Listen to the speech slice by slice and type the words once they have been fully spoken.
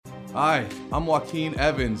Hi, I'm Renée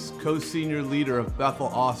Evans, co-senior leader of Bethel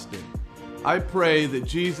Austin. I pray that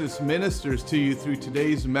Jesus ministers to you through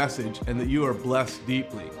today's message and that you are blessed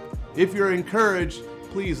deeply. If you're encouraged,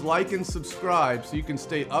 please like and subscribe so you can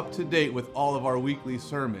stay up to date with all of our weekly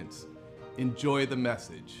sermons. Enjoy the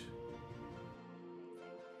message.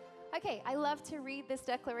 Okay, I love to read this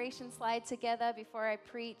declaration slide together before I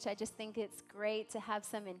preach. I just think it's great to have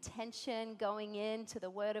some intention going into the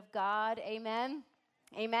Word of God. Amen.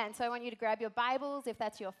 Amen. So I want you to grab your Bibles, if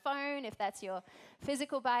that's your phone, if that's your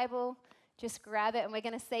physical Bible, just grab it and we're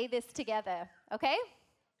going to say this together, okay?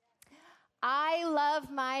 I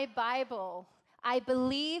love my Bible. I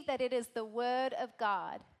believe that it is the Word of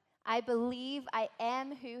God. I believe I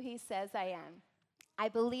am who He says I am. I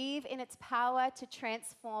believe in its power to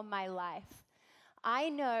transform my life. I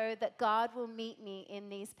know that God will meet me in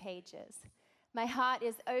these pages. My heart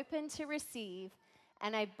is open to receive,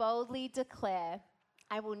 and I boldly declare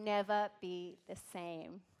I will never be the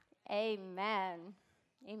same. Amen.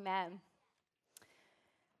 Amen.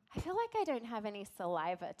 I feel like I don't have any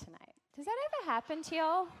saliva tonight. Does that ever happen to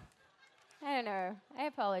y'all? I don't know. I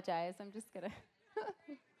apologize. I'm just going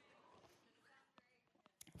to...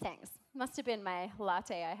 Thanks. Must have been my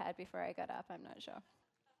latte I had before I got up. I'm not sure.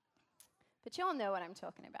 But you all know what I'm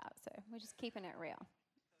talking about, so we're just keeping it real.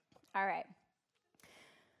 All right.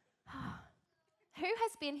 Who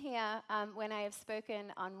has been here when I have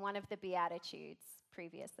spoken on one of the Beatitudes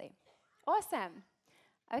previously? Awesome.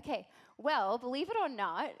 Okay. Well, believe it or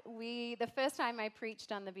not, the first time I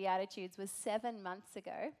preached on the Beatitudes was 7 months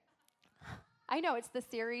ago. I know it's the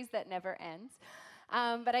series that never ends.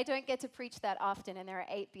 But I don't get to preach that often, and there are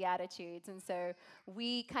 8 Beatitudes. And so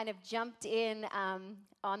we kind of jumped in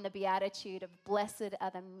on the Beatitude of blessed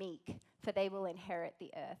are the meek, for they will inherit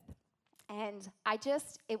the earth. And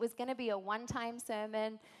it was going to be a one-time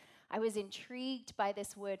sermon. I was intrigued by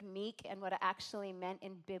this word meek and what it actually meant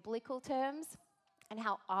in biblical terms and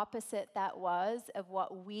how opposite that was of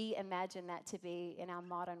what we imagine that to be in our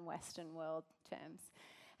modern Western world terms.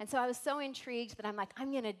 And so I was so intrigued that I'm like,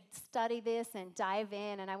 I'm going to study this and dive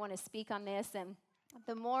in, and I want to speak on this. And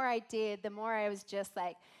the more I did, the more I was just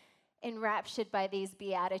like enraptured by these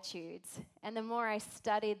Beatitudes. And the more I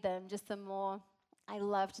studied them, just the more I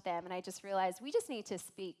loved them. And I just realized we just need to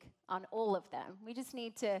speak on all of them. We just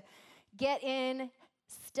need to get in,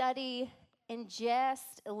 study,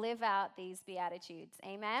 ingest, live out these Beatitudes.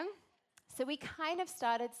 Amen? So we kind of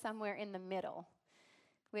started somewhere in the middle,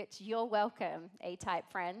 which you're welcome, A-type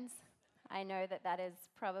friends. I know that is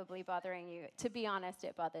probably bothering you. To be honest,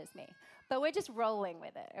 it bothers me. But we're just rolling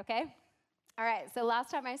with it, okay? All right, so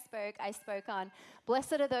last time I spoke on,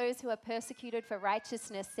 blessed are those who are persecuted for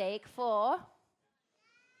righteousness' sake, for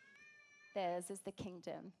theirs is the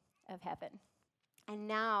kingdom of heaven. And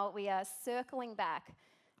now we are circling back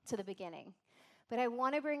to the beginning. But I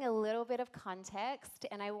want to bring a little bit of context,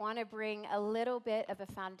 and I want to bring a little bit of a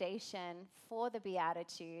foundation for the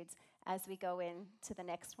Beatitudes as we go into the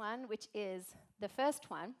next one, which is the first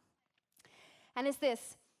one. And it's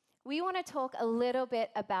this. We want to talk a little bit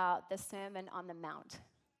about the Sermon on the Mount.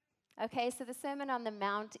 Okay, so the Sermon on the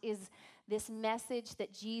Mount is this message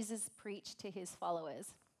that Jesus preached to his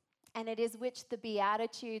followers, and it is which the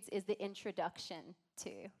Beatitudes is the introduction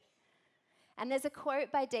to. And there's a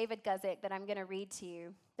quote by David Guzik that I'm going to read to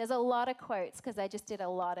you. There's a lot of quotes because I just did a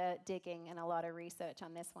lot of digging and a lot of research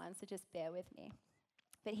on this one, so just bear with me.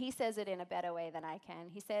 But he says it in a better way than I can.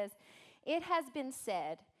 He says, "It has been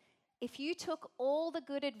said, if you took all the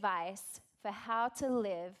good advice for how to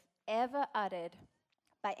live ever uttered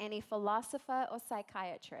by any philosopher or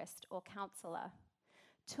psychiatrist or counselor,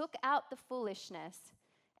 took out the foolishness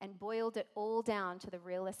and boiled it all down to the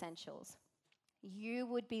real essentials, you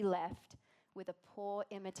would be left with a poor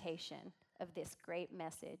imitation of this great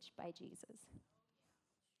message by Jesus."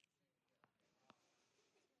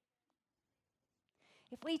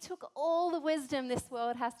 If we took all the wisdom this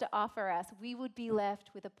world has to offer us, we would be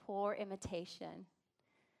left with a poor imitation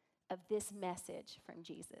of this message from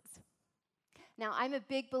Jesus. Now, I'm a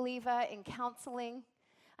big believer in counseling.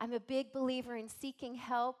 I'm a big believer in seeking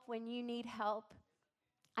help when you need help.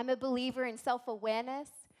 I'm a believer in self-awareness.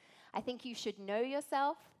 I think you should know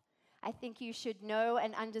yourself. I think you should know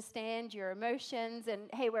and understand your emotions. And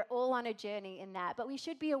hey, we're all on a journey in that. But we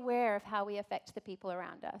should be aware of how we affect the people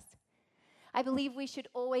around us. I believe we should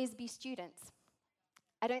always be students.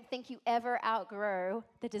 I don't think you ever outgrow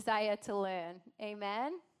the desire to learn.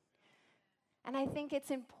 Amen? And I think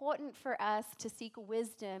it's important for us to seek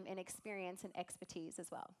wisdom and experience and expertise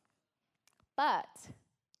as well. But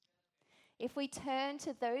if we turn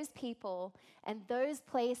to those people and those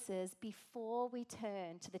places before we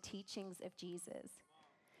turn to the teachings of Jesus,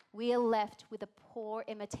 we are left with a poor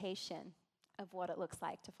imitation of what it looks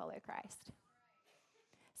like to follow Christ.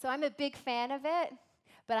 So I'm a big fan of it,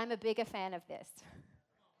 but I'm a bigger fan of this.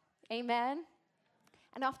 Amen?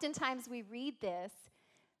 And oftentimes we read this,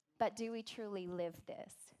 but do we truly live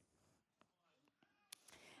this?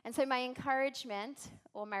 And so my encouragement,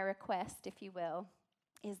 or my request, if you will,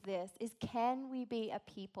 is this, is can we be a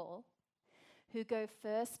people who go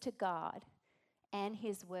first to God and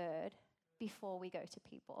his word before we go to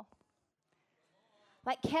people?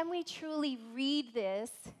 Like, can we truly read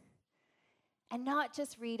this and not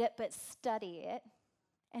just read it, but study it?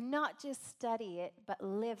 And not just study it, but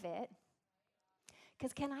live it?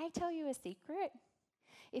 Because can I tell you a secret?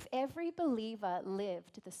 If every believer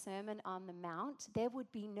lived the Sermon on the Mount, there would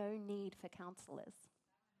be no need for counselors.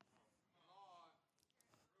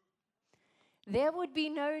 There would be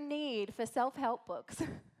no need for self-help books.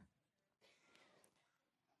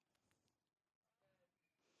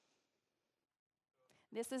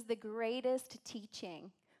 This is the greatest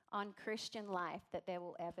teaching on Christian life that there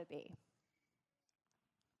will ever be.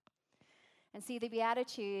 And see, the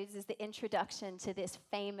Beatitudes is the introduction to this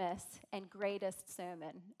famous and greatest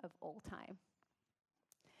sermon of all time.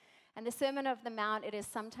 And the Sermon of the Mount, it is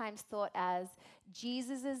sometimes thought as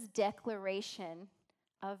Jesus' declaration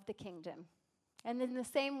of the kingdom. And in the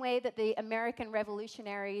same way that the American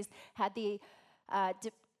revolutionaries had the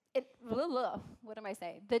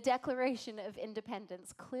the Declaration of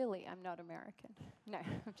Independence. Clearly, I'm not American. No,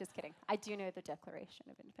 I'm just kidding. I do know the Declaration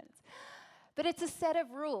of Independence. But it's a set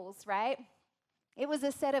of rules, right? It was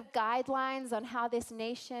a set of guidelines on how this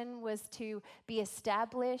nation was to be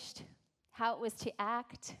established, how it was to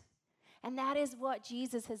act. And that is what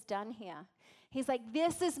Jesus has done here. He's like,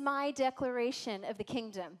 this is my declaration of the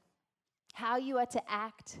kingdom. How you are to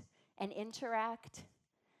act and interact.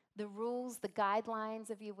 The rules, the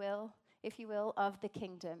guidelines, if you will, of the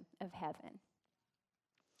kingdom of heaven.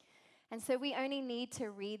 And so we only need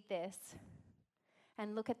to read this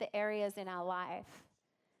and look at the areas in our life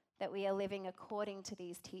that we are living according to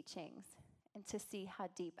these teachings and to see how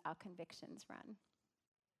deep our convictions run.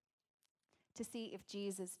 To see if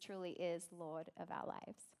Jesus truly is Lord of our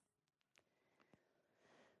lives.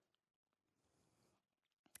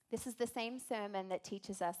 This is the same sermon that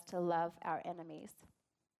teaches us to love our enemies.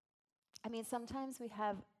 I mean, sometimes we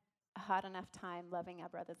have a hard enough time loving our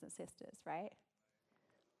brothers and sisters, right?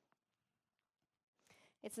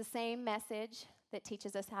 It's the same message that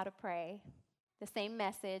teaches us how to pray, the same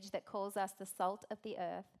message that calls us the salt of the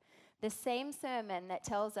earth, the same sermon that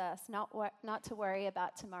tells us not to worry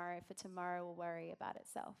about tomorrow, for tomorrow will worry about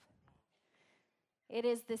itself. It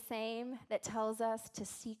is the same that tells us to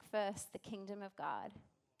seek first the kingdom of God.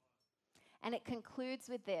 And it concludes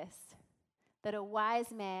with this, that a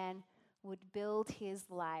wise man would build his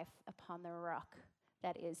life upon the rock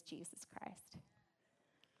that is Jesus Christ.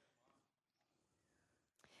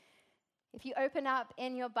 If you open up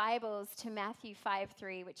in your Bibles to Matthew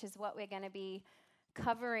 5:3, which is what we're going to be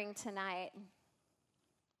covering tonight,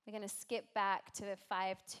 we're going to skip back to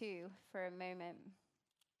 5:2 for a moment.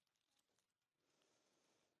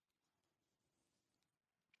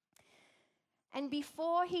 And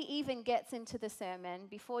before he even gets into the sermon,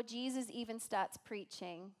 before Jesus even starts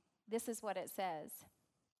preaching, this is what it says.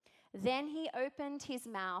 Then he opened his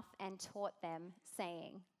mouth and taught them,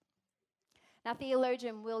 saying. Now,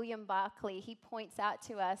 theologian William Barclay, he points out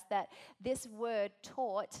to us that this word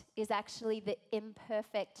taught is actually the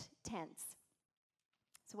imperfect tense.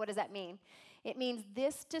 So what does that mean? It means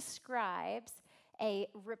this describes a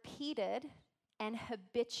repeated and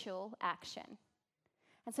habitual action.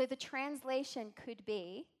 And so the translation could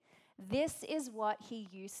be, this is what he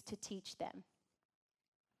used to teach them.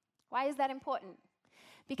 Why is that important?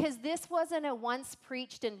 Because this wasn't a once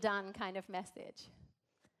preached and done kind of message.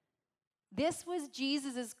 This was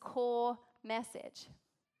Jesus' core message,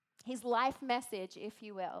 his life message, if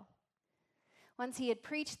you will. Once he had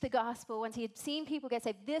preached the gospel, once he had seen people get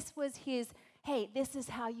saved, this was his, hey, this is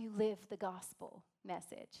how you live the gospel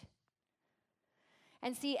message.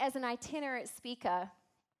 And see, as an itinerant speaker,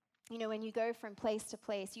 you know, when you go from place to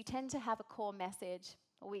place, you tend to have a core message,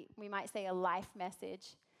 or we might say a life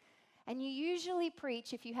message. And you usually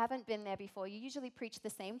preach, if you haven't been there before, you usually preach the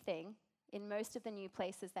same thing in most of the new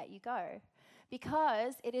places that you go,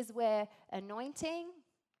 because it is where anointing,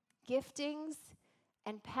 giftings,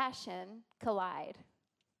 and passion collide.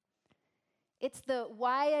 It's the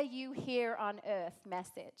why are you here on earth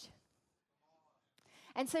message.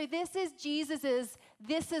 And so this is Jesus's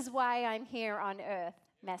this is why I'm here on earth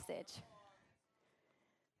message.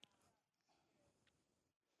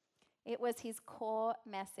 It was his core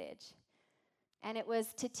message. And it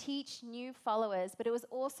was to teach new followers, but it was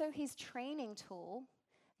also his training tool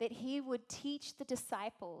that he would teach the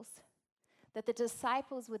disciples, that the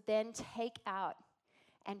disciples would then take out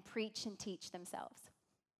and preach and teach themselves.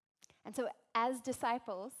 And so as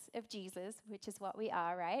disciples of Jesus, which is what we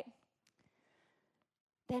are, right?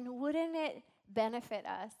 Then wouldn't it benefit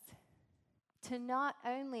us to not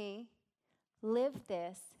only live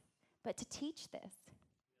this, but to teach this?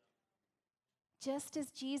 Just as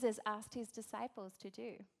Jesus asked his disciples to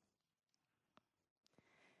do.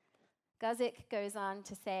 Guzik goes on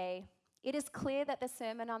to say, it is clear that the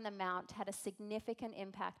Sermon on the Mount had a significant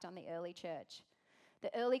impact on the early church.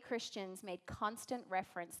 The early Christians made constant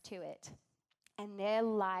reference to it, and their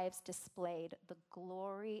lives displayed the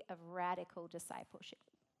glory of radical discipleship.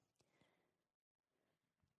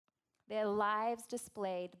 Their lives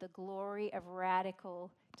displayed the glory of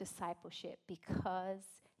radical discipleship because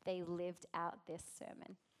they lived out this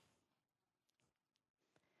sermon.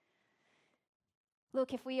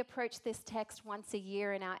 Look, if we approach this text once a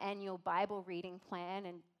year in our annual Bible reading plan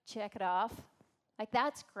and check it off, like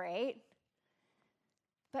that's great.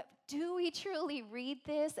 But do we truly read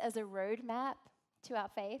this as a roadmap to our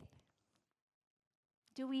faith?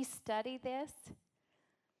 Do we study this?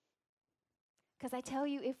 Because I tell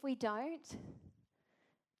you, if we don't,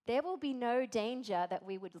 there will be no danger that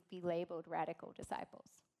we would be labeled radical disciples.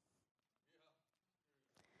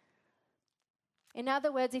 In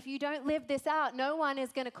other words, if you don't live this out, no one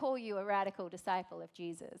is going to call you a radical disciple of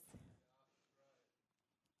Jesus.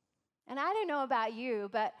 And I don't know about you,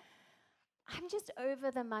 but I'm just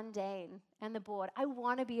over the mundane and the bored. I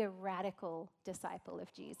want to be a radical disciple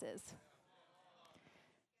of Jesus.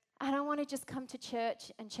 I don't want to just come to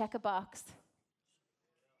church and check a box,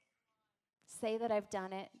 say that I've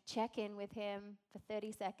done it, check in with him for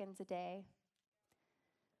 30 seconds a day.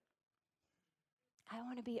 I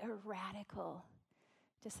want to be a radical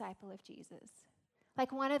disciple of Jesus.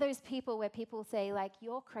 Like one of those people where people say, like,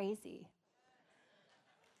 you're crazy.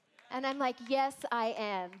 And I'm like, yes, I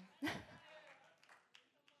am.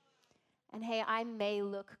 And hey, I may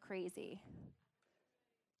look crazy,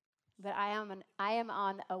 but I am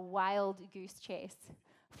on a wild goose chase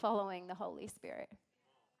following the Holy Spirit.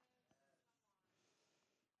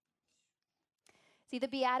 See, the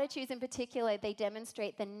Beatitudes in particular, they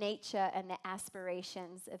demonstrate the nature and the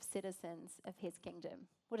aspirations of citizens of his kingdom.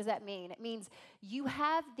 What does that mean? It means you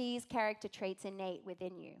have these character traits innate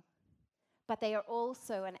within you, but they are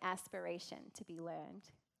also an aspiration to be learned,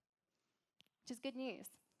 which is good news.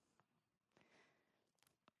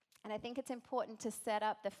 And I think it's important to set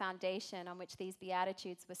up the foundation on which these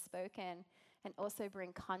Beatitudes were spoken and also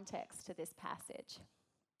bring context to this passage.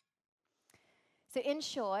 So in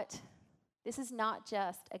short, this is not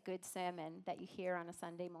just a good sermon that you hear on a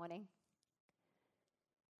Sunday morning,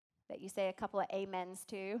 that you say a couple of amens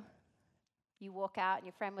to. You walk out and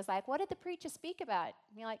your friend was like, what did the preacher speak about?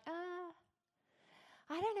 And you're like,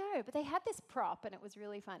 I don't know, but they had this prop and it was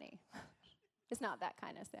really funny. It's not that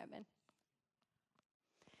kind of sermon.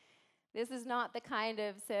 This is not the kind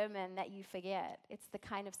of sermon that you forget. It's the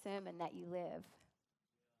kind of sermon that you live.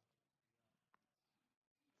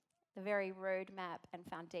 The very roadmap and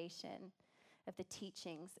foundation of the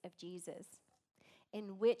teachings of Jesus,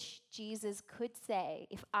 in which Jesus could say,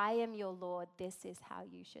 if I am your Lord, this is how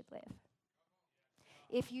you should live.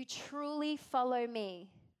 If you truly follow me,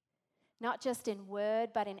 not just in word,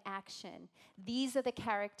 but in action, these are the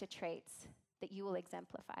character traits that you will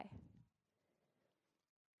exemplify.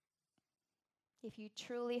 If you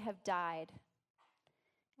truly have died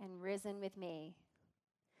and risen with me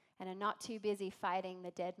and are not too busy fighting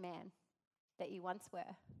the dead man that you once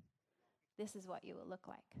were, this is what you will look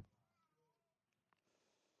like.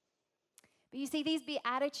 But you see, these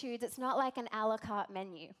Beatitudes, it's not like an a la carte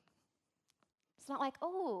menu. It's not like,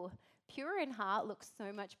 oh, pure in heart looks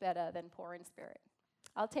so much better than poor in spirit.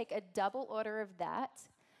 I'll take a double order of that.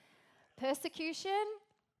 Persecution,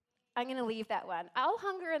 I'm going to leave that one. I'll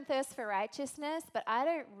hunger and thirst for righteousness, but I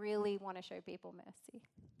don't really want to show people mercy.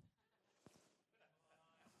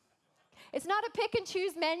 It's not a pick and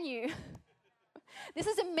choose menu. This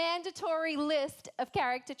is a mandatory list of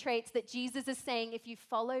character traits that Jesus is saying, if you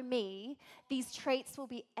follow me, these traits will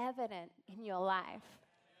be evident in your life.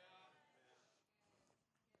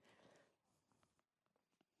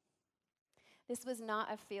 This was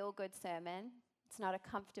not a feel-good sermon. It's not a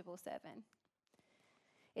comfortable sermon.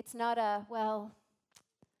 It's not a, well,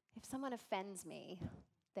 if someone offends me,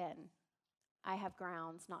 then I have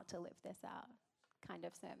grounds not to live this out kind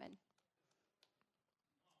of sermon.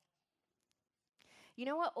 You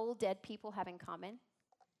know what all dead people have in common?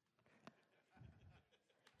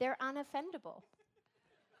 They're unoffendable.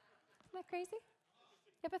 Isn't that crazy?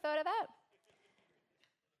 You ever thought of that?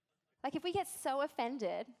 Like if we get so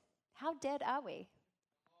offended, how dead are we?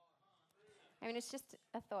 I mean, it's just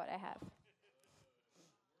a thought I have.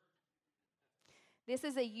 This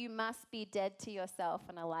is a you must be dead to yourself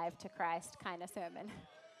and alive to Christ kind of sermon.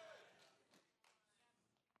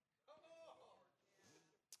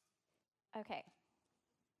 Okay.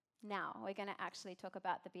 Now, we're going to actually talk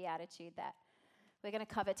about the beatitude that we're going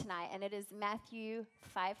to cover tonight, and it is Matthew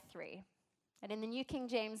 5:3. And in the New King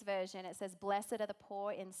James Version, it says, "Blessed are the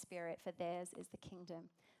poor in spirit, for theirs is the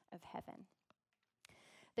kingdom of heaven."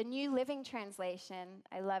 The New Living Translation,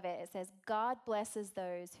 I love it. It says, "God blesses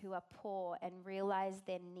those who are poor and realize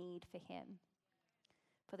their need for him,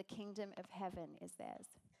 for the kingdom of heaven is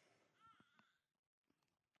theirs."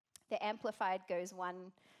 The Amplified goes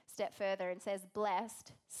one step further and says,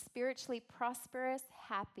 "Blessed, spiritually prosperous,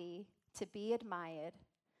 happy, to be admired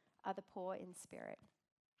are the poor in spirit,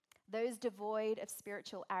 those devoid of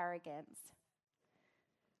spiritual arrogance."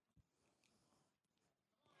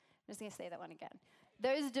 I'm just going to say that one again.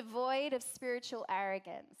 Those devoid of spiritual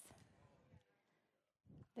arrogance.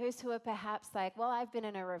 Those who are perhaps like, well, I've been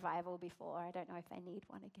in a revival before. I don't know if I need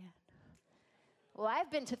one again. Well, I've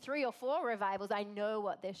been to 3 or 4 revivals. I know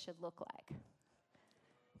what this should look like.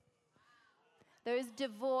 Those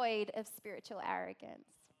devoid of spiritual arrogance.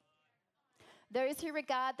 Those who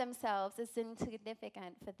regard themselves as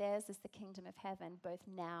insignificant, for theirs is the kingdom of heaven, both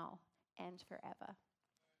now and forever.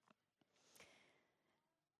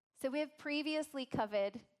 So we have previously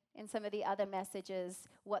covered in some of the other messages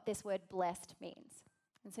what this word blessed means.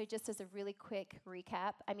 And so just as a really quick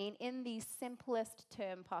recap, I mean, in the simplest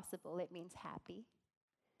term possible, it means happy.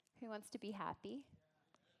 Who wants to be happy?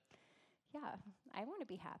 Yeah, I want to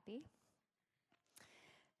be happy.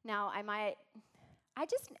 Now, I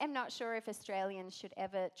just am not sure if Australians should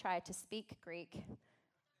ever try to speak Greek.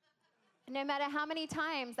 No matter how many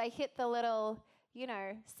times I hit the little,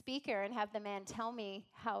 speaker and have the man tell me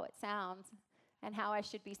how it sounds and how I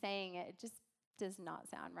should be saying it, it just does not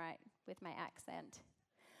sound right with my accent.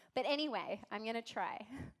 But anyway, I'm going to try.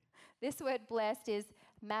 This word blessed is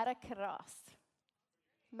marakaros.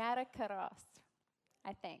 Marakaros,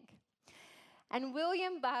 I think. And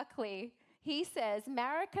William Barclay, he says,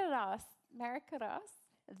 marakaros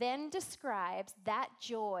then describes that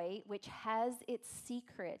joy which has its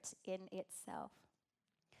secret in itself.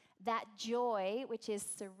 That joy which is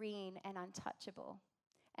serene and untouchable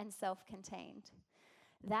and self-contained.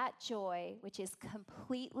 That joy which is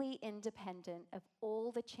completely independent of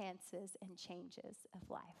all the chances and changes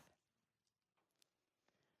of life.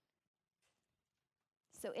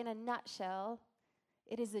 So in a nutshell,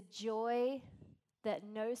 it is a joy that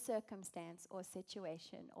no circumstance or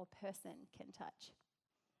situation or person can touch.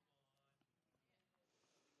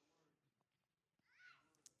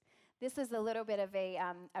 This is a little bit of a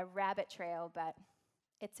rabbit trail, but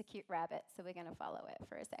it's a cute rabbit, so we're going to follow it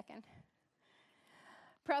for a second.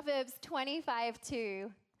 Proverbs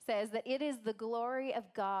 25:2 says that it is the glory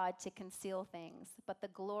of God to conceal things, but the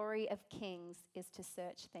glory of kings is to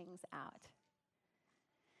search things out.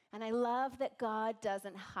 And I love that God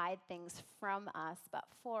doesn't hide things from us, but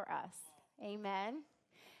for us. Amen?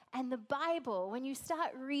 And the Bible, when you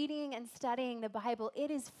start reading and studying the Bible,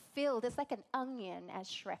 it is filled. It's like an onion, as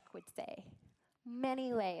Shrek would say.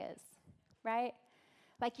 Many layers, right?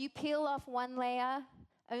 Like you peel off one layer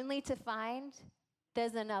only to find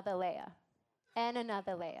there's another layer and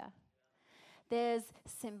another layer. There's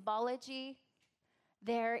symbology.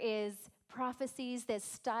 There is prophecies. There's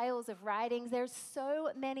styles of writings. There's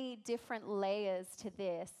so many different layers to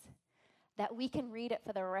this that we can read it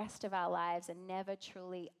for the rest of our lives and never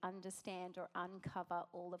truly understand or uncover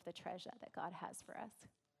all of the treasure that God has for us.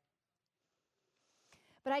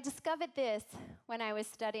 But I discovered this when I was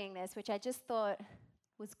studying this, which I just thought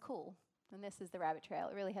was cool. And this is the rabbit trail.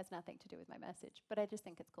 It really has nothing to do with my message, but I just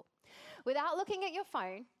think it's cool. Without looking at your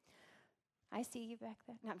phone, I see you back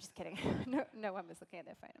there. No, I'm just kidding. No one was looking at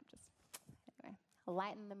their phone. Anyway,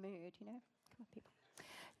 lighten the mood, Come on, people.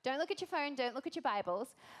 Don't look at your phone. Don't look at your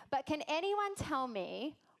Bibles. But can anyone tell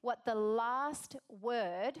me what the last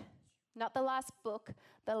word, not the last book,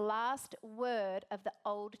 the last word of the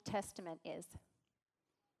Old Testament is?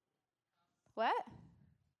 What?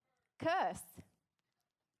 Curse.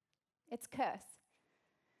 It's curse.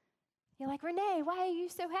 You're like, Renee, why are you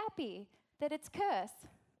so happy that it's curse?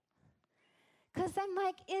 Because I'm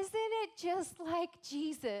like, isn't it just like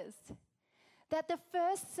Jesus? That the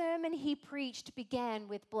first sermon he preached began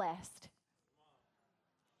with blessed.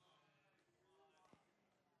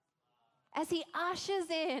 As he ushers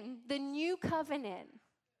in the new covenant,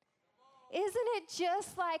 Isn't it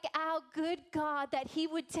just like our good God that he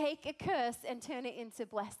would take a curse and turn it into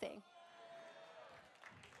blessing?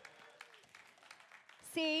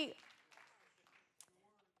 See,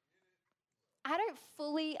 I don't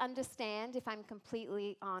fully understand, if I'm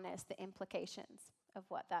completely honest, the implications of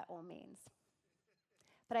what that all means.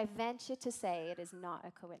 But I venture to say it is not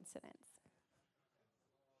a coincidence.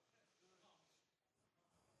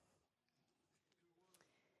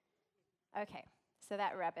 Okay, so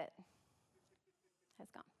that rabbit has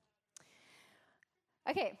gone.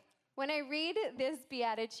 Okay, when I read this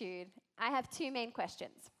beatitude, I have two main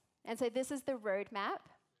questions. And so this is the roadmap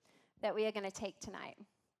that we are going to take tonight.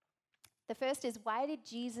 The first is, why did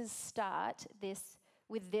Jesus start this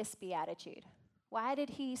with this beatitude? Why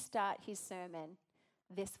did he start his sermon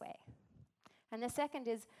this way? And the second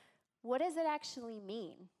is, what does it actually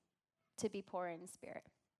mean to be poor in spirit?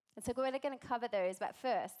 And so we're going to cover those, but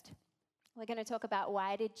first, we're going to talk about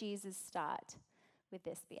why did Jesus start with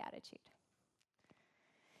this beatitude.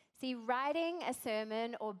 See, writing a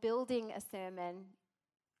sermon or building a sermon,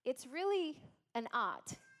 it's really an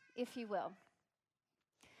art, if you will.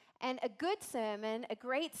 And a good sermon, a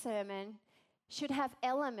great sermon, should have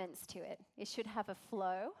elements to it. It should have a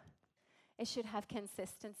flow. It should have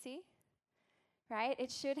consistency, right? It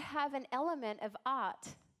should have an element of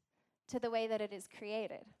art to the way that it is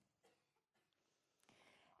created.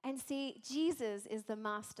 And see, Jesus is the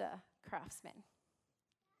master craftsman.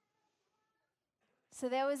 So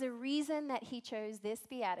there was a reason that he chose this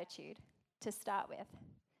beatitude to start with,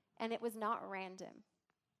 and it was not random.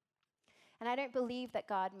 And I don't believe that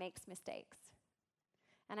God makes mistakes.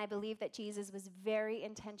 And I believe that Jesus was very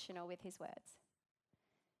intentional with his words.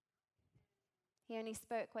 He only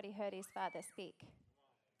spoke what he heard his Father speak,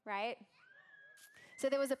 right? So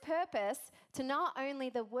there was a purpose to not only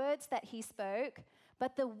the words that he spoke,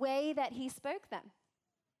 but the way that he spoke them.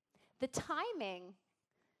 The timing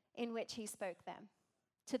in which he spoke them,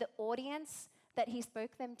 to the audience that he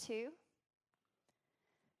spoke them to,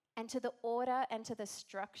 and to the order and to the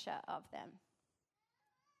structure of them.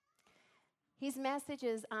 His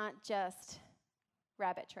messages aren't just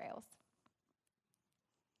rabbit trails.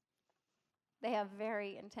 They are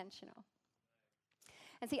very intentional.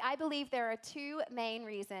 And see, I believe there are two main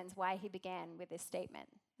reasons why he began with this statement.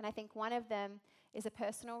 And I think one of them is a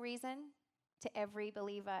personal reason to every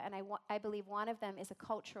believer, and I believe one of them is a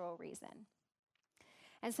cultural reason.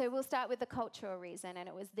 And so we'll start with the cultural reason, and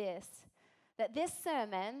it was this, that this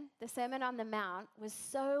sermon, the Sermon on the Mount, was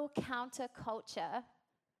so counterculture,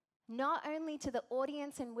 not only to the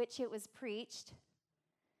audience in which it was preached,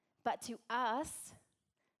 but to us,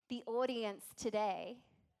 the audience today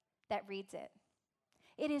that reads it.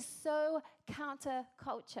 It is so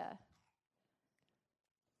counterculture.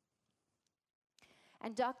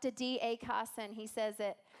 And Dr. D.A. Carson, he says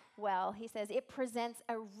it well. He says, it presents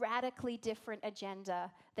a radically different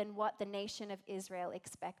agenda than what the nation of Israel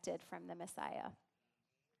expected from the Messiah.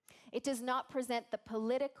 It does not present the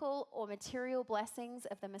political or material blessings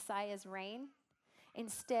of the Messiah's reign.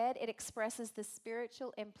 Instead, it expresses the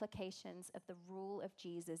spiritual implications of the rule of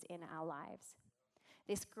Jesus in our lives.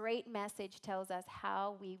 This great message tells us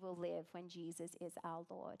how we will live when Jesus is our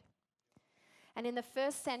Lord. And in the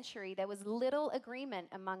first century, there was little agreement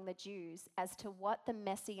among the Jews as to what the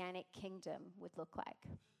messianic kingdom would look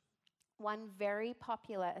like. One very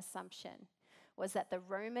popular assumption was that the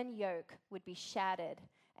Roman yoke would be shattered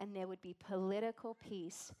and there would be political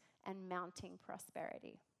peace and mounting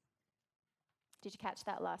prosperity. Did you catch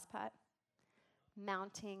that last part?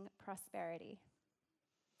 Mounting prosperity.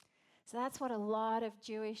 So that's what a lot of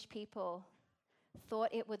Jewish people thought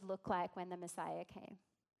it would look like when the Messiah came,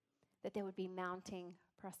 that there would be mounting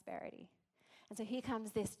prosperity. And so here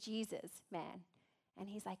comes this Jesus man, and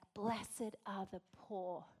he's like, blessed are the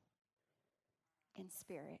poor in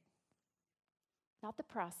spirit. Not the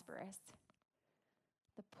prosperous,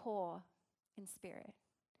 the poor in spirit.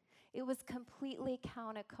 It was completely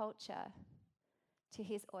counterculture to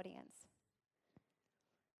his audience.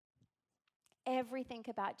 Everything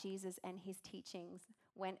about Jesus and his teachings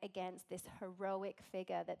went against this heroic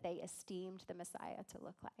figure that they esteemed the Messiah to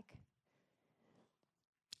look like.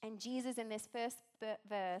 And Jesus in this first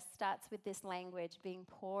verse starts with this language, being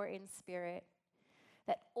poor in spirit,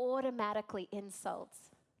 that automatically insults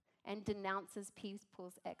and denounces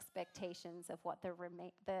people's expectations of what the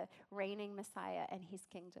reigning Messiah and his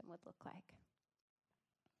kingdom would look like.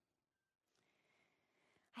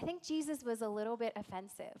 I think Jesus was a little bit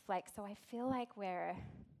offensive. So I feel like we're,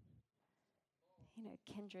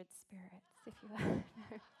 kindred spirits, if you will.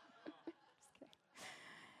 Just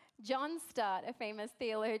kidding. John Stott, a famous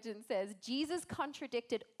theologian, says, Jesus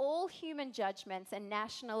contradicted all human judgments and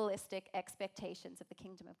nationalistic expectations of the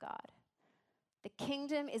kingdom of God. The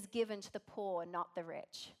kingdom is given to the poor, not the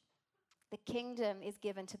rich. The kingdom is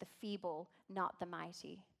given to the feeble, not the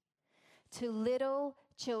mighty. To little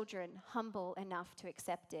children humble enough to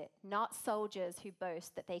accept it, not soldiers who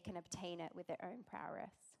boast that they can obtain it with their own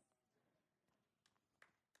prowess.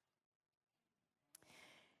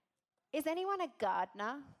 Is anyone a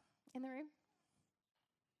gardener in the room?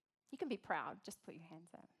 You can be proud, just put your hands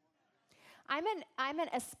up. I'm an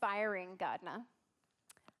aspiring gardener.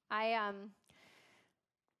 I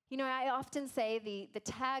often say the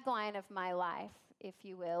tagline of my life, if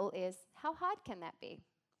you will, is, how hard can that be?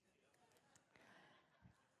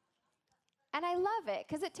 And I love it,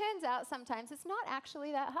 because it turns out sometimes it's not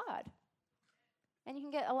actually that hard. And you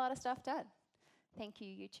can get a lot of stuff done. Thank you,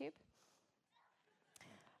 YouTube.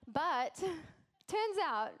 But turns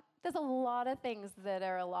out there's a lot of things that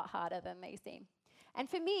are a lot harder than they seem. And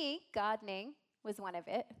for me, gardening was one of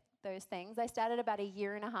those things. I started about 1.5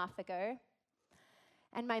 years ago.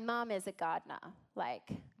 And my mom is a gardener.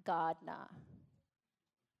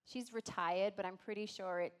 She's retired, but I'm pretty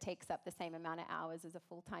sure it takes up the same amount of hours as a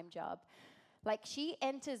full-time job. She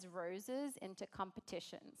enters roses into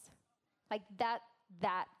competitions. That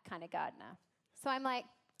kind of gardener. So I'm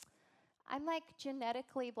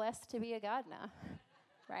genetically blessed to be a gardener,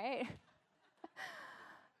 right?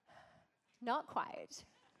 Not quite.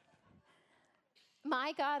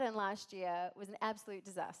 My garden last year was an absolute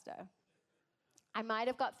disaster. I might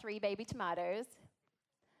have got 3 baby tomatoes.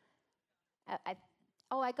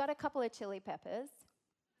 I got a couple of chili peppers.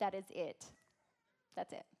 That is it.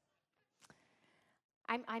 That's it.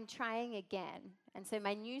 I'm trying again. And so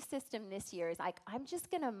my new system this year is I'm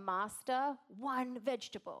just going to master one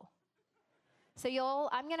vegetable. So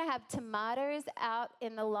I'm going to have tomatoes out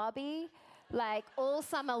in the lobby all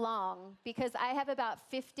summer long, because I have about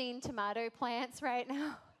 15 tomato plants right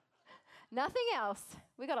now. Nothing else.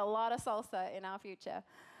 We got a lot of salsa in our future.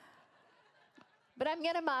 But I'm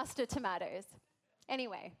going to master tomatoes.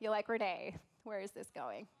 Anyway, you're like, Renee, where is this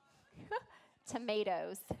going?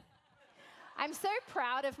 Tomatoes. I'm so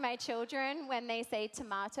proud of my children when they say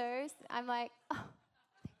tomatoes. I'm like, oh,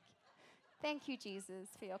 thank you, Jesus,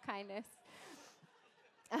 for your kindness.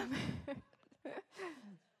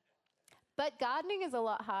 But gardening is a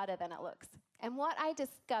lot harder than it looks. And what I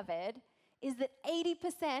discovered is that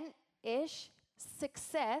 80%-ish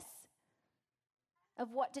success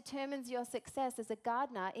of what determines your success as a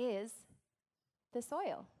gardener is the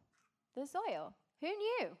soil. The soil. Who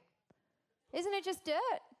knew? Isn't it just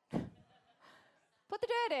dirt? Put the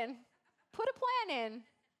dirt in. Put a plant in.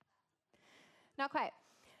 Not quite.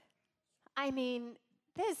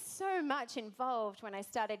 There's so much involved when I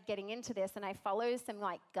started getting into this, and I follow some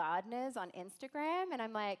gardeners on Instagram, and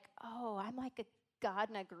I'm like, oh, I'm like a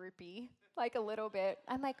gardener groupie, a little bit.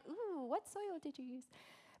 I'm like, ooh, what soil did you use?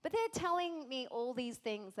 But they're telling me all these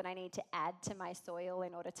things that I need to add to my soil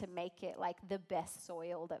in order to make it the best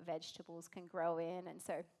soil that vegetables can grow in. And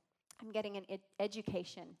so I'm getting an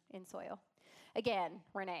education in soil. Again,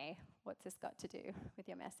 Renee, what's this got to do with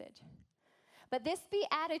your message? But this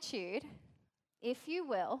beatitude, if you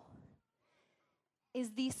will,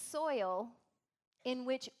 is the soil in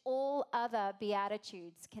which all other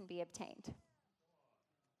beatitudes can be obtained.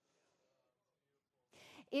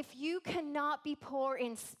 If you cannot be poor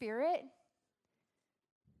in spirit,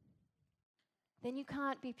 then you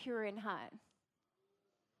can't be pure in heart.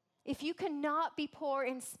 If you cannot be poor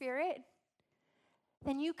in spirit,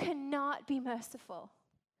 then you cannot be merciful.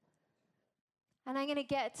 And I'm going to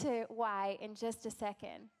get to why in just a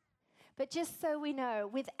second. But just so we know,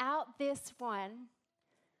 without this one,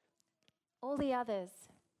 all the others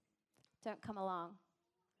don't come along.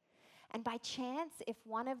 And by chance, if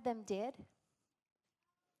one of them did,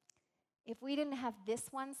 if we didn't have this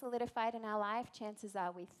one solidified in our life, chances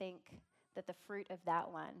are we think that the fruit of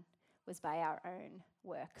that one was by our own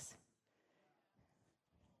works.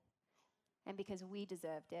 And because we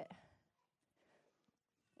deserved it.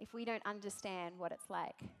 If we don't understand what it's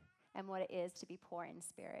like and what it is to be poor in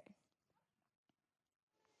spirit.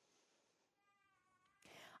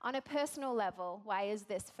 On a personal level, why is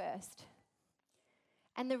this first?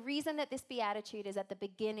 And the reason that this beatitude is at the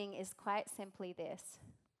beginning is quite simply this.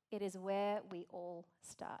 It is where we all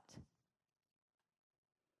start.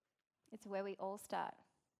 It's where we all start.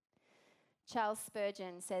 Charles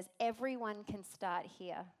Spurgeon says, everyone can start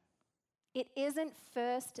here. It isn't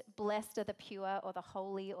first blessed are the pure or the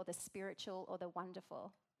holy or the spiritual or the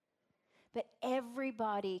wonderful. But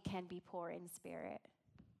everybody can be poor in spirit.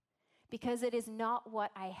 Because it is not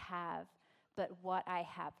what I have, but what I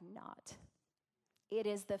have not. It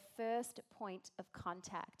is the first point of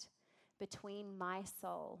contact between my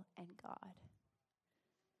soul and God.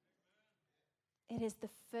 It is the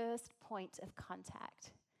first point of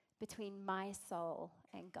contact between my soul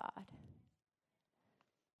and God.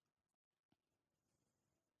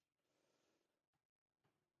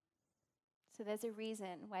 So there's a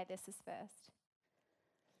reason why this is first.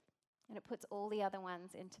 And it puts all the other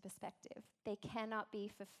ones into perspective. They cannot be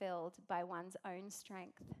fulfilled by one's own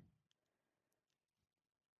strength.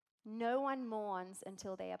 No one mourns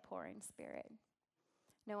until they are poor in spirit.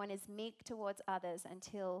 No one is meek towards others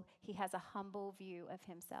until he has a humble view of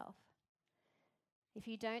himself. If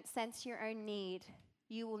you don't sense your own need,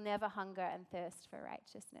 you will never hunger and thirst for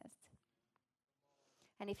righteousness.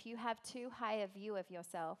 And if you have too high a view of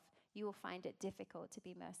yourself, you will find it difficult to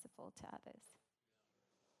be merciful to others.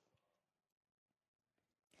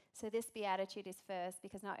 So this beatitude is first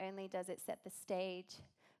because not only does it set the stage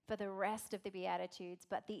for the rest of the Beatitudes,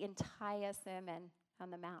 but the entire Sermon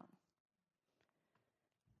on the Mount.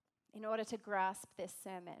 In order to grasp this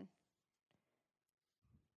sermon,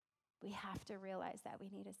 we have to realize that we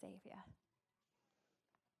need a Savior.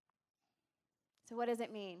 So what does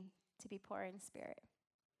it mean to be poor in spirit?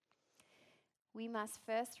 We must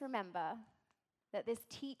first remember that this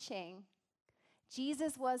teaching,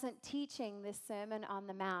 Jesus wasn't teaching this Sermon on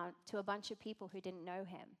the Mount to a bunch of people who didn't know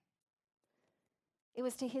him. It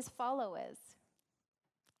was to his followers.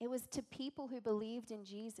 It was to people who believed in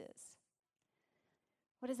Jesus.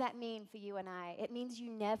 What does that mean for you and I? It means you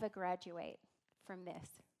never graduate from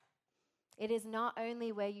this. It is not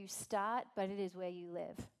only where you start, but it is where you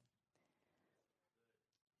live.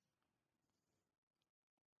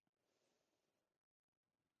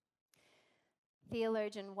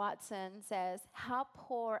 Theologian Watson says, "How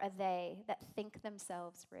poor are they that think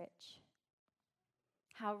themselves rich?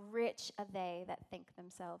 How rich are they that think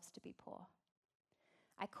themselves to be poor?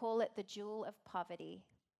 I call it the jewel of poverty.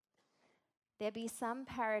 There be some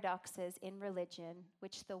paradoxes in religion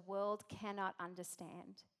which the world cannot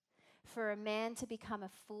understand. For a man to become a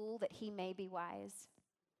fool that he may be wise,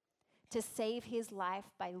 to save his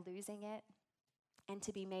life by losing it, and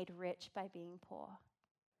to be made rich by being poor.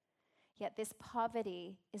 Yet this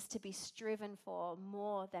poverty is to be striven for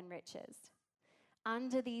more than riches.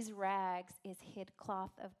 Under these rags is hid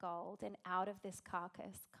cloth of gold, and out of this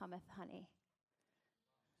carcass cometh honey."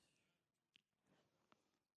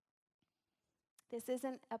 This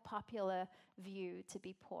isn't a popular view to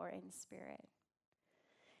be poor in spirit.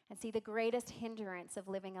 And see, the greatest hindrance of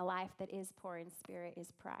living a life that is poor in spirit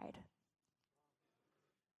is pride.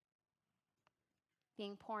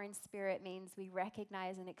 Being poor in spirit means we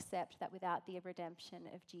recognize and accept that without the redemption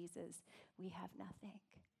of Jesus, we have nothing.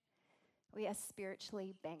 We are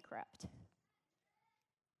spiritually bankrupt.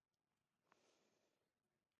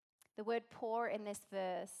 The word poor in this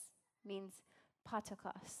verse means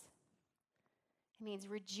patokos. It means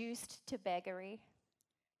reduced to beggary,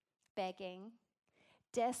 begging,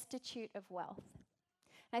 destitute of wealth.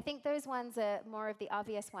 And I think those ones are more of the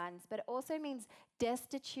obvious ones, but it also means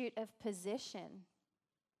destitute of position,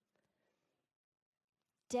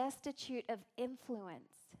 destitute of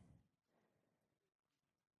influence,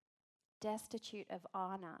 destitute of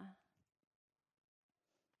honor,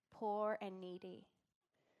 poor and needy.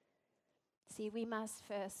 See, we must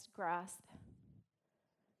first grasp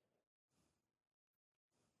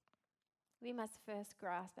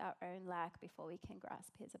our own lack before we can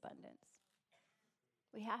grasp his abundance.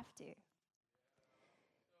 We have to.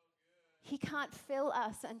 He can't fill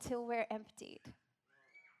us until we're emptied.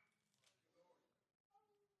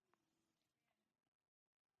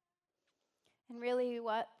 And really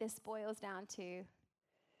what this boils down to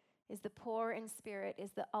is the poor in spirit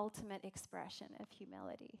is the ultimate expression of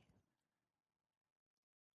humility.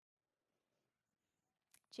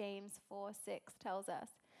 James 4:6 tells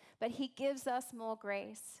us, "But he gives us more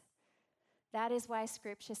grace. That is why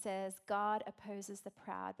Scripture says, God opposes the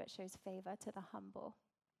proud but shows favor to the humble."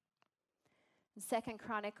 In 2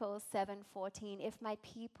 Chronicles 7:14, "If my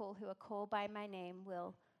people who are called by my name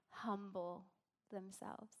will humble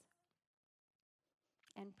themselves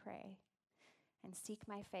and pray and seek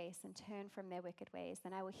my face and turn from their wicked ways,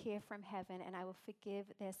 then I will hear from heaven and I will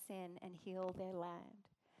forgive their sin and heal their land."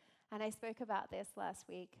 And I spoke about this last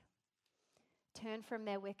week. Turn from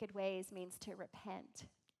their wicked ways means to repent.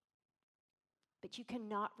 But you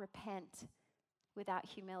cannot repent without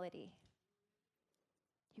humility.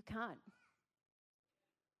 You can't.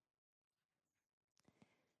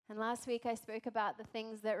 And last week I spoke about the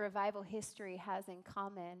things that revival history has in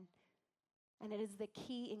common. And it is the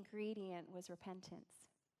key ingredient was repentance.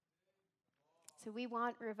 So we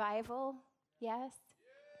want revival, Yes?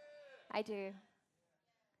 I do.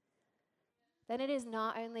 Then it is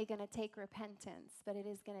not only going to take repentance, but it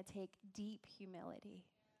is going to take deep humility.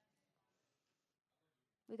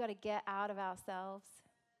 We've got to get out of ourselves,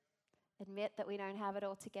 admit that we don't have it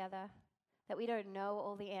all together, that we don't know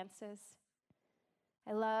all the answers.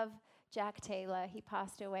 I love Jack Taylor. He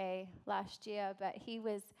passed away last year, but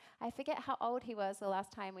I forget how old he was the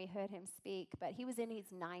last time we heard him speak, but he was in his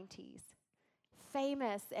 90s.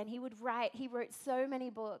 Famous, and he wrote so many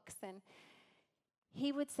books, and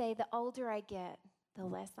he would say, the older I get, the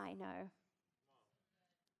less I know.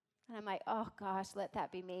 And I'm like, oh gosh, let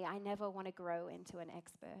that be me. I never want to grow into an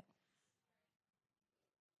expert.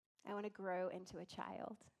 I want to grow into a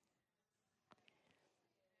child.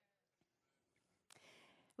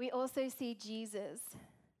 We also see Jesus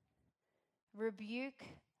rebuke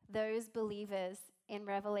those believers in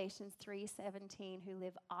Revelation 3:17 who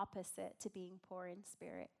live opposite to being poor in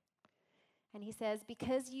spirit. And he says,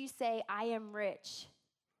 because you say, I am rich,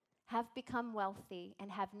 have become wealthy,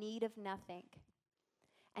 and have need of nothing,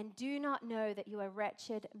 and do not know that you are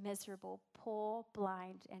wretched, miserable, poor,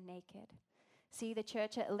 blind, and naked. See, the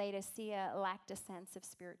church at Laodicea lacked a sense of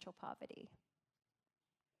spiritual poverty.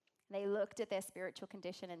 They looked at their spiritual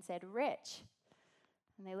condition and said, rich.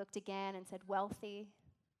 And they looked again and said, wealthy.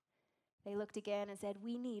 They looked again and said,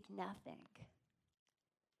 we need nothing.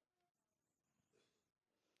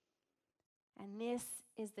 And this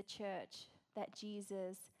is the church that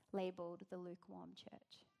Jesus labeled the lukewarm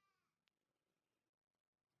church.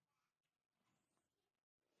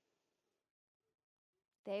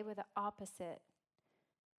 They were the opposite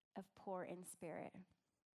of poor in spirit.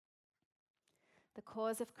 The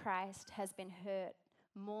cause of Christ has been hurt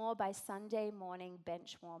more by Sunday morning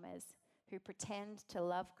bench warmers who pretend to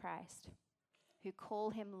love Christ, who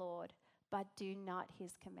call him Lord, but do not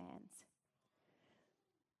his commands.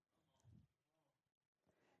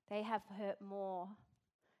 They have hurt more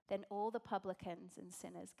than all the publicans and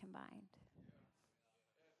sinners combined.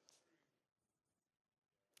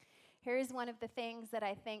 Here is one of the things that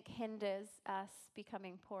I think hinders us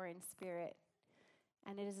becoming poor in spirit,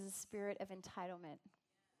 and it is a spirit of entitlement.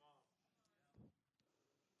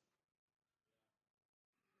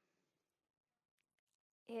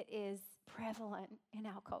 It is prevalent in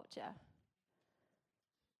our culture,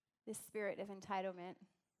 this spirit of entitlement.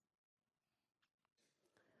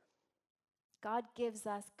 God gives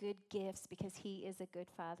us good gifts because he is a good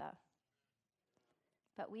father.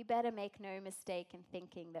 But we better make no mistake in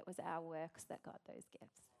thinking that was our works that got those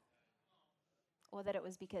gifts, or that it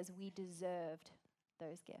was because we deserved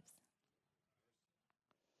those gifts.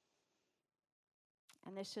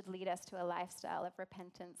 And this should lead us to a lifestyle of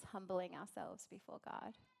repentance, humbling ourselves before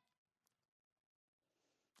God.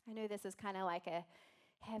 I know this is kind of like a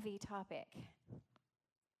heavy topic,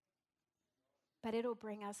 but it'll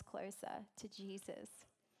bring us closer to Jesus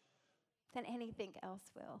than anything else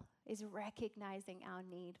will, is recognizing our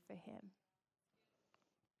need for him.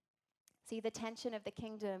 See, the tension of the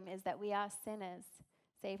kingdom is that we are sinners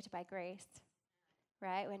saved by grace,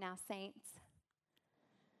 right? We're now saints.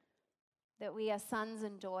 That we are sons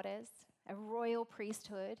and daughters, a royal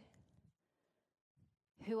priesthood,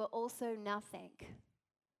 who are also nothing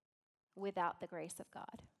without the grace of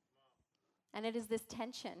God. And it is this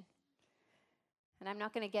tension. And I'm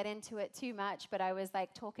not going to get into it too much, but I was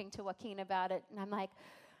like talking to Joaquin about it, and I'm like,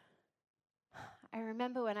 I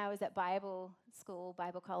remember when I was at Bible school,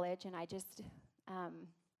 Bible college, and I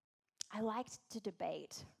liked to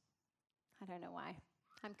debate. I don't know why.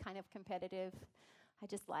 I'm kind of competitive. I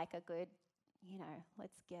just like a good,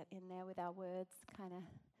 let's get in there with our words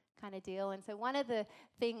kind of deal. And so one of the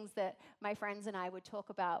things that my friends and I would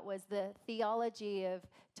talk about was the theology of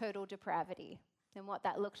total depravity and what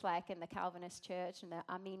that looked like in the Calvinist church and the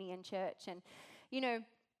Armenian church. And,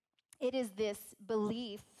 it is this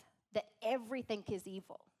belief that everything is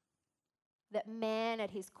evil, that man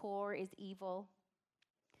at his core is evil.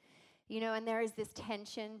 And there is this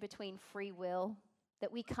tension between free will,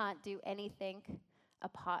 that we can't do anything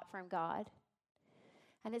apart from God.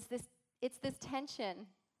 And it's this tension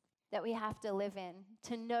that we have to live in,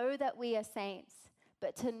 to know that we are saints,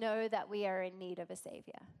 but to know that we are in need of a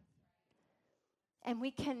Savior. And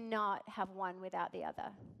we cannot have one without the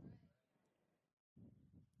other,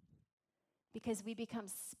 because we become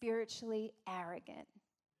spiritually arrogant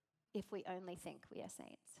if we only think we are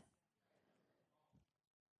saints.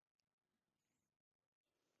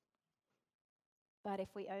 But if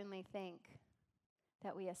we only think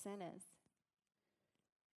that we are sinners,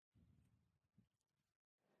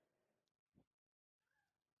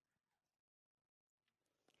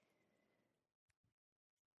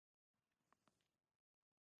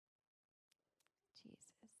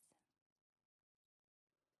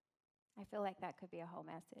 I feel like that could be a whole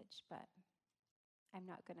message, but I'm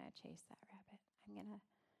not going to chase that rabbit. I'm going to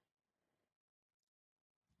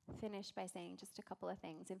finish by saying just a couple of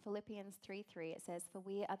things. In Philippians 3:3, it says, "For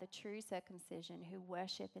we are the true circumcision who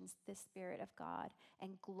worship in the Spirit of God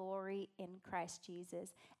and glory in Christ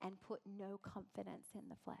Jesus and put no confidence in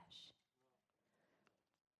the flesh."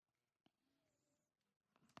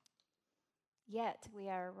 Yet we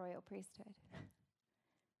are a royal priesthood.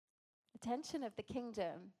 The tension of the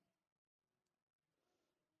kingdom,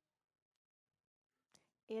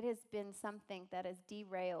 it has been something that has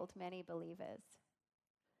derailed many believers.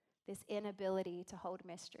 This inability to hold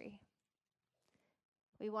mystery.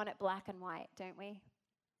 We want it black and white, don't we?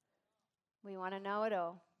 We want to know it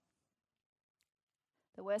all.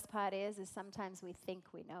 The worst part is sometimes we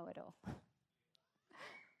think we know it all.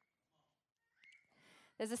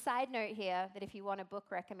 There's a side note here that if you want a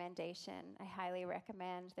book recommendation, I highly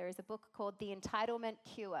recommend. There is a book called The Entitlement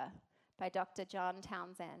Cure by Dr. John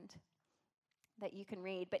Townsend that you can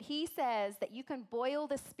read. But he says that you can boil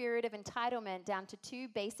the spirit of entitlement down to two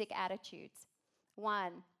basic attitudes.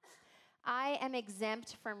 One, I am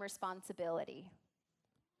exempt from responsibility.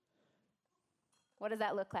 What does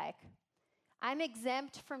that look like? I'm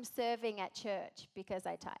exempt from serving at church because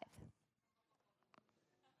I tithe.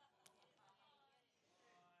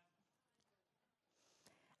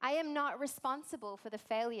 I am not responsible for the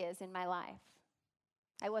failures in my life.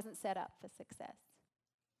 I wasn't set up for success.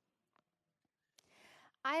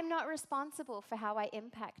 I am not responsible for how I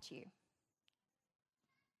impact you.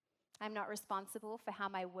 I'm not responsible for how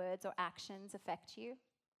my words or actions affect you.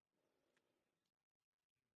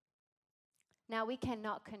 Now, we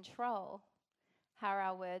cannot control how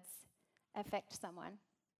our words affect someone,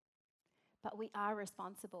 but we are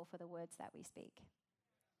responsible for the words that we speak.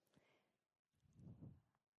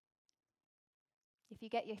 If you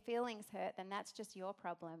get your feelings hurt, then that's just your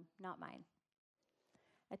problem, not mine.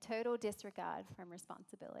 A total disregard from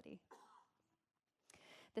responsibility.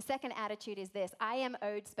 The second attitude is this: I am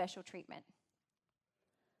owed special treatment.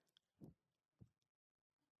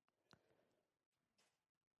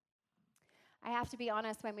 I have to be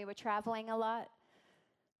honest, when we were traveling a lot,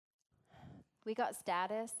 we got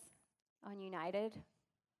status on United.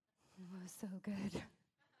 It was so good.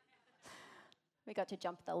 We got to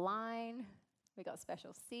jump the line. We got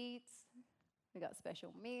special seats. We got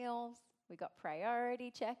special meals. We got priority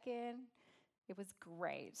check-in. It was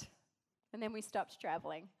great. And then we stopped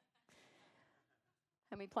traveling.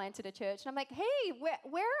 And we planted a church. And I'm like, hey, where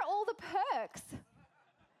are all the perks?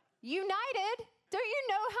 United, don't you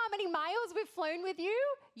know how many miles we've flown with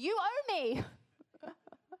you? You owe me.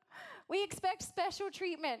 We expect special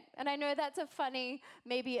treatment. And I know that's a funny,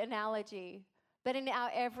 maybe, analogy. But in our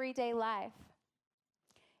everyday life,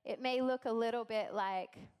 it may look a little bit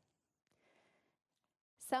like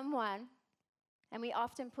someone, and we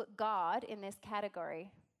often put God in this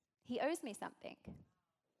category. He owes me something.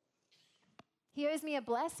 He owes me a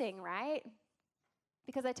blessing, right?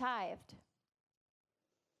 Because I tithed.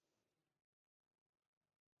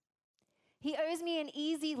 He owes me an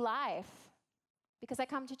easy life because I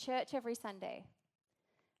come to church every Sunday.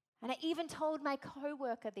 And I even told my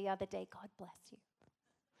coworker the other day, God bless you.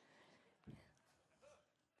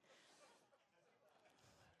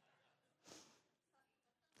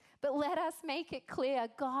 But let us make it clear,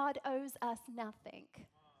 God owes us nothing.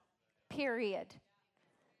 Period.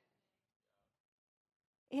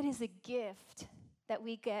 It is a gift that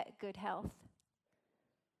we get good health.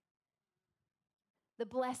 The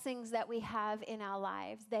blessings that we have in our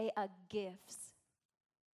lives, they are gifts,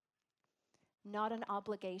 not an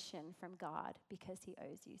obligation from God because he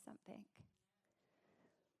owes you something.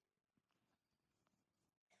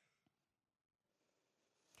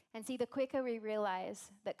 And see, the quicker we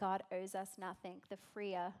realize that God owes us nothing, the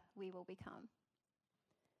freer we will become.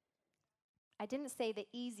 I didn't say the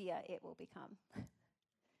easier it will become,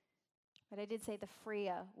 but I did say the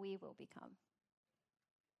freer we will become.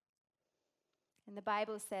 And the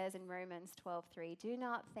Bible says in Romans 12:3, do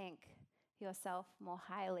not think yourself more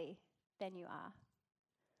highly than you are.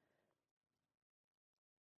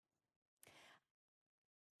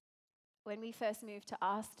 When we first moved to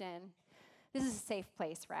Austin, this is a safe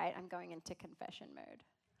place, right? I'm going into confession mode.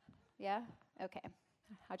 Yeah? Okay.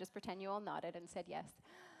 I'll just pretend you all nodded and said yes.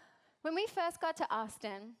 When we first got to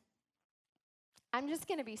Austin, I'm just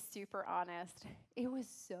going to be super honest. It was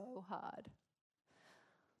so hard.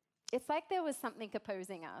 It's like there was something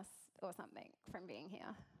opposing us or something from being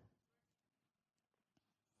here.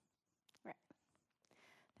 Right.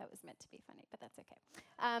 That was meant to be funny, but that's okay.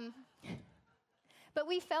 But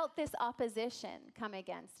we felt this opposition come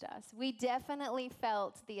against us. We definitely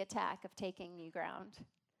felt the attack of taking new ground.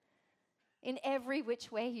 in every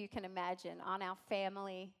which way you can imagine, on our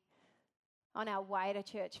family, on our wider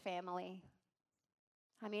church family.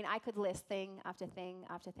 I mean, I could list thing after thing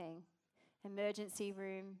after thing. Emergency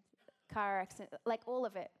room, car accident, like all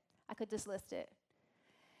of it. I could just list it.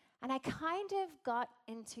 And I kind of got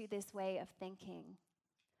into this way of thinking.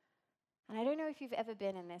 And I don't know if you've ever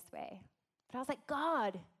been in this way, but I was like,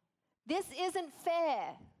 God, this isn't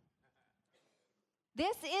fair.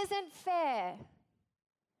 This isn't fair.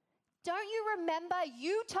 Don't you remember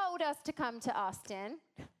you told us to come to Austin?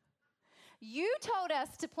 You told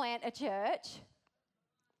us to plant a church.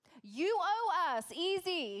 You owe us,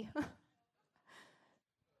 easy.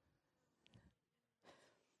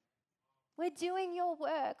 We're doing your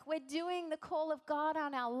work. We're doing the call of God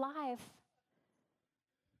on our life.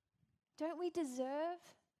 Don't we deserve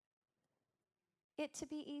it to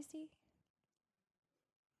be easy?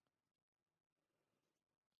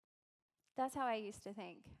 That's how I used to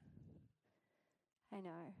think. I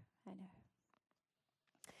know.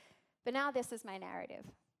 But now this is my narrative.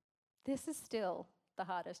 This is still the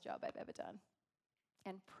hardest job I've ever done,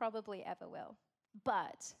 and probably ever will.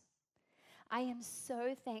 But I am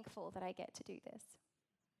so thankful that I get to do this,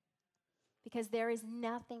 because there is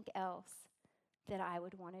nothing else that I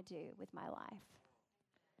would want to do with my life.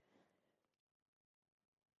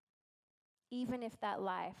 Even if that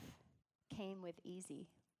life came with easy,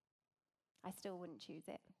 I still wouldn't choose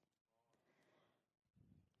it.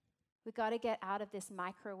 We've got to get out of this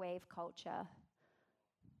microwave culture.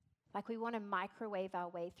 Like we want to microwave our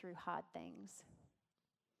way through hard things.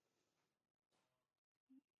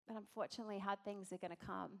 But unfortunately, hard things are going to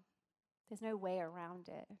come. There's no way around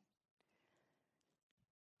it.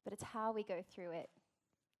 But it's how we go through it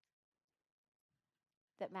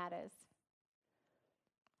that matters.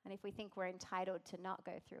 And if we think we're entitled to not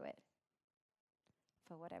go through it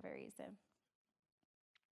for whatever reason.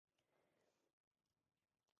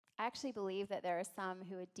 I actually believe that there are some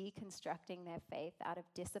who are deconstructing their faith out of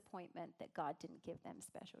disappointment that God didn't give them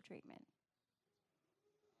special treatment.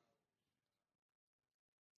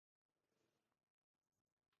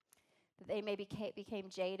 That they maybe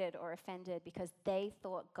became jaded or offended because they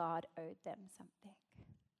thought God owed them something.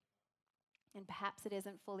 And perhaps it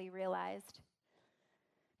isn't fully realized.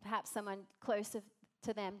 Perhaps someone close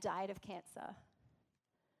to them died of cancer.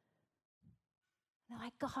 They're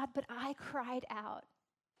like, God, but I cried out.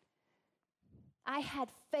 I had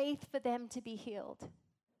faith for them to be healed.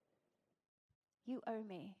 You owe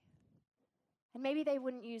me. And maybe they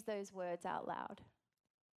wouldn't use those words out loud.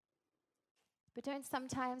 But don't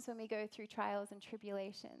sometimes when we go through trials and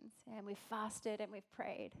tribulations and we've fasted and we've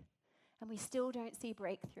prayed and we still don't see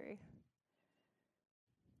breakthrough,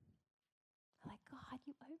 we're like, God,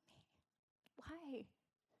 you owe me. Why?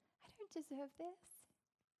 I don't deserve this.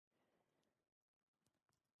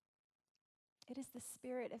 It is the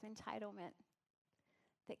spirit of entitlement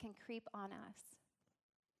that can creep on us.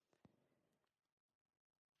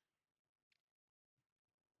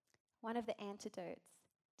 One of the antidotes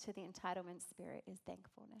to the entitlement spirit is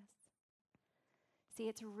thankfulness. See,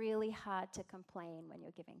 it's really hard to complain when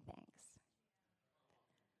you're giving thanks.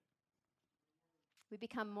 We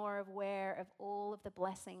become more aware of all of the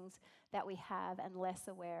blessings that we have and less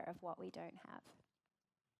aware of what we don't have.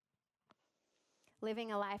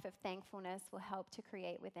 Living a life of thankfulness will help to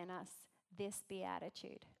create within us this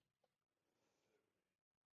beatitude.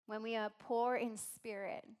 When we are poor in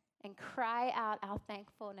spirit and cry out our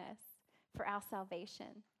thankfulness for our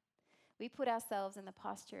salvation, we put ourselves in the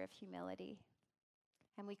posture of humility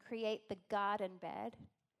and we create the garden bed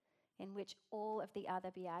in which all of the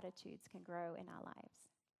other beatitudes can grow in our lives.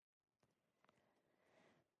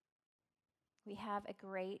 We have a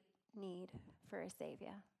great need for a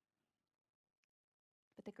Savior.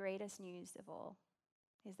 But the greatest news of all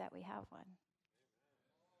is that we have one.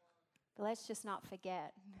 But let's just not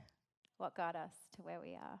forget what got us to where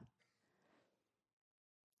we are.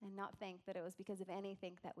 And not think that it was because of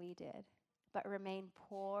anything that we did, but remain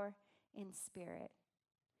poor in spirit,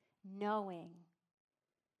 knowing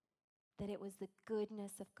that it was the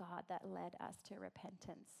goodness of God that led us to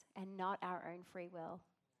repentance and not our own free will.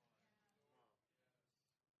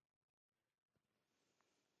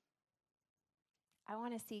 I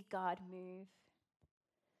want to see God move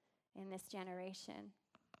in this generation.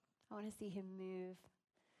 I want to see him move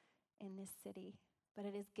in this city. But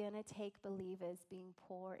it is going to take believers being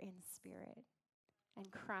poor in spirit and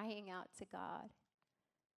crying out to God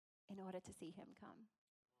in order to see him come.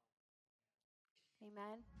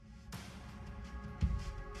 Amen.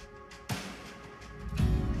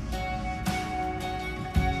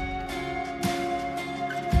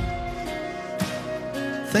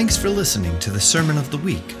 Thanks for listening to the Sermon of the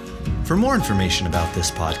Week. For more information about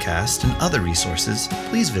this podcast and other resources,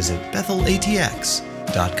 please visit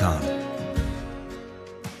bethelatx.com.